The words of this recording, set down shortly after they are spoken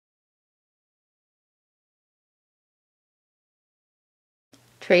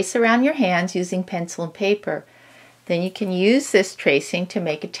Trace around your hands using pencil and paper. Then you can use this tracing to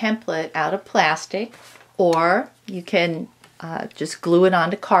make a template out of plastic, or you can just glue it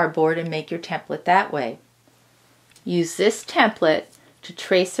onto cardboard and make your template that way. Use this template to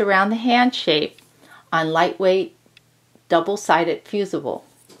trace around the hand shape on lightweight double-sided fusible.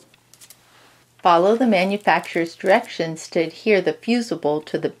 Follow the manufacturer's directions to adhere the fusible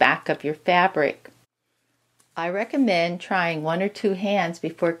to the back of your fabric. I recommend trying 1 or 2 hands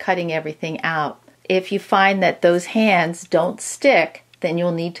before cutting everything out. If you find that those hands don't stick, then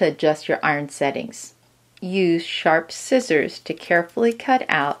you'll need to adjust your iron settings. Use sharp scissors to carefully cut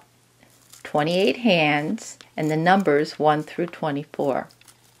out 28 hands and the numbers 1 through 24.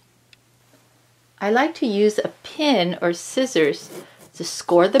 I like to use a pin or scissors to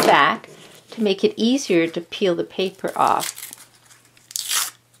score the back to make it easier to peel the paper off.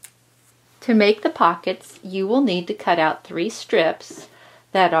 To make the pockets, you will need to cut out 3 strips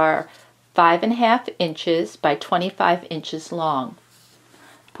that are 5½ inches by 25 inches long.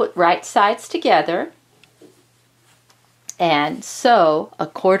 Put right sides together and sew a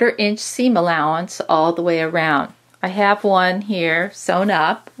 1/4 inch seam allowance all the way around. I have one here sewn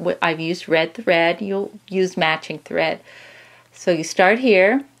up. I've used red thread. You'll use matching thread. So you start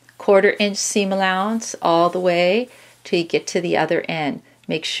here, 1/4 inch seam allowance all the way till you get to the other end.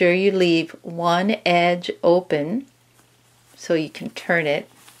 Make sure you leave one edge open so you can turn it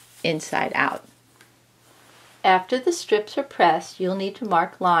inside out. After the strips are pressed, you'll need to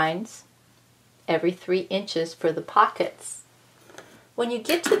mark lines every 3 inches for the pockets. When you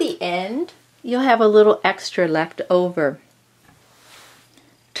get to the end, you'll have a little extra left over.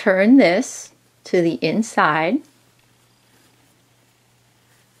 Turn this to the inside.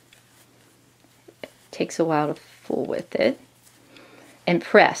 It takes a while to fool with it. And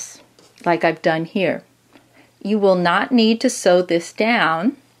press, like I've done here. You will not need to sew this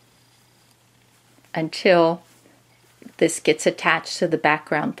down until this gets attached to the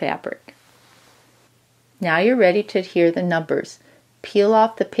background fabric. Now you're ready to adhere the numbers. Peel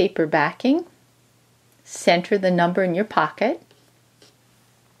off the paper backing, center the number in your pocket,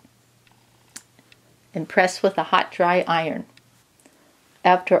 and press with a hot dry iron.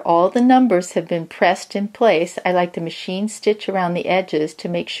 After all the numbers have been pressed in place, I like to machine stitch around the edges to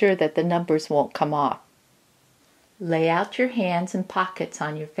make sure that the numbers won't come off. Lay out your hands and pockets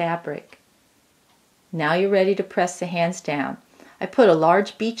on your fabric. Now you're ready to press the hands down. I put a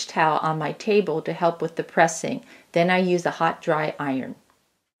large beach towel on my table to help with the pressing. Then I use a hot dry iron.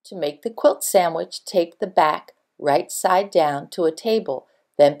 To make the quilt sandwich, take the back right side down to a table,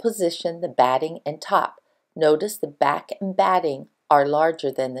 then position the batting and top. Notice the back and batting are larger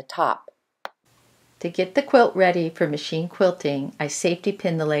than the top. To get the quilt ready for machine quilting, I safety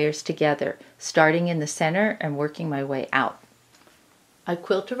pin the layers together, starting in the center and working my way out. I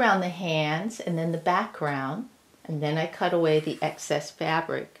quilt around the hands and then the background, and then I cut away the excess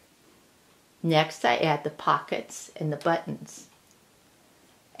fabric. Next, I add the pockets and the buttons.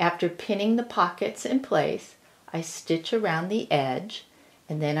 After pinning the pockets in place, I stitch around the edge,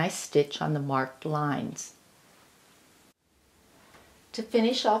 and then I stitch on the marked lines. To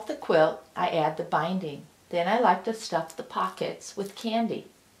finish off the quilt, I add the binding. Then I like to stuff the pockets with candy.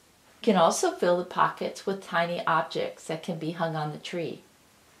 You can also fill the pockets with tiny objects that can be hung on the tree.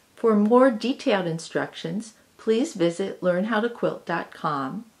 For more detailed instructions, please visit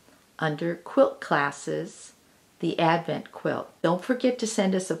learnhowtoquilt.com under Quilt Classes, the Advent Quilt. Don't forget to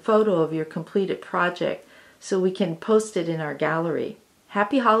send us a photo of your completed project so we can post it in our gallery.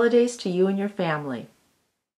 Happy holidays to you and your family.